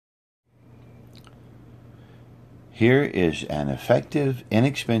Here is an effective,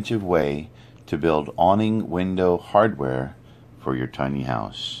 inexpensive way to build awning window hardware for your tiny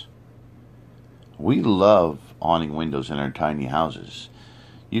house. We love awning windows in our tiny houses.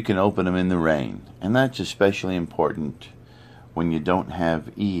 You can open them in the rain, and that's especially important when you don't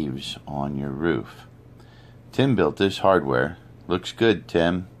have eaves on your roof. Tim built this hardware. Looks good,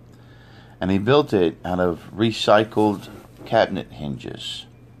 Tim. And he built it out of recycled cabinet hinges.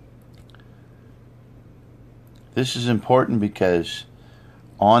 This is important because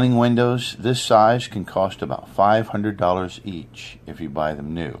awning windows this size can cost about $500 each if you buy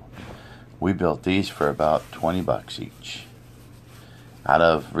them new. We built these for about 20 bucks each. Out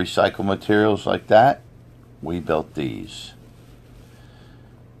of recycled materials like that, we built these.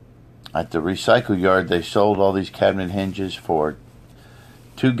 At the recycle yard, they sold all these cabinet hinges for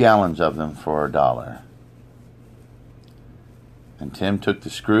 2 gallons of them for $1. And Tim took the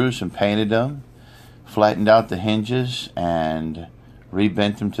screws and painted them, flattened out the hinges, and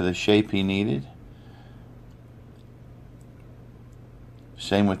rebent them to the shape he needed.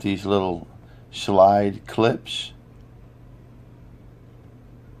 Same with these little slide clips.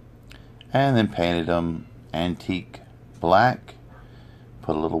 And then painted them antique black.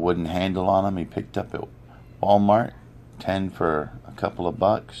 Put a little wooden handle on them he picked up at Walmart, 10 for a couple of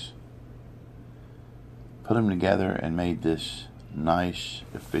bucks. Put them together and made this nice,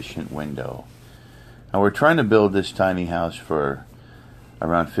 efficient window. Now we're trying to build this tiny house for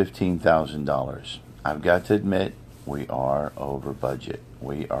around $15,000. I've got to admit, we are over budget.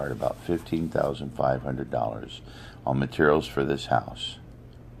 We are at about $15,500 on materials for this house.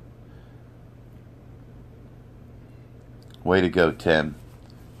 Way to go, Tim.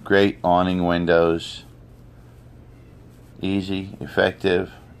 Great awning windows. Easy,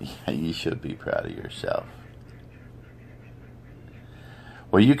 effective. You should be proud of yourself.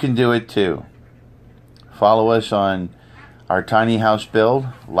 Well, you can do it too. Follow us on our tiny house build.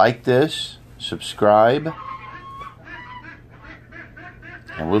 Like this, subscribe,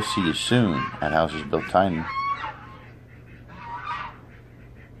 and we'll see you soon at Houses Built Tiny.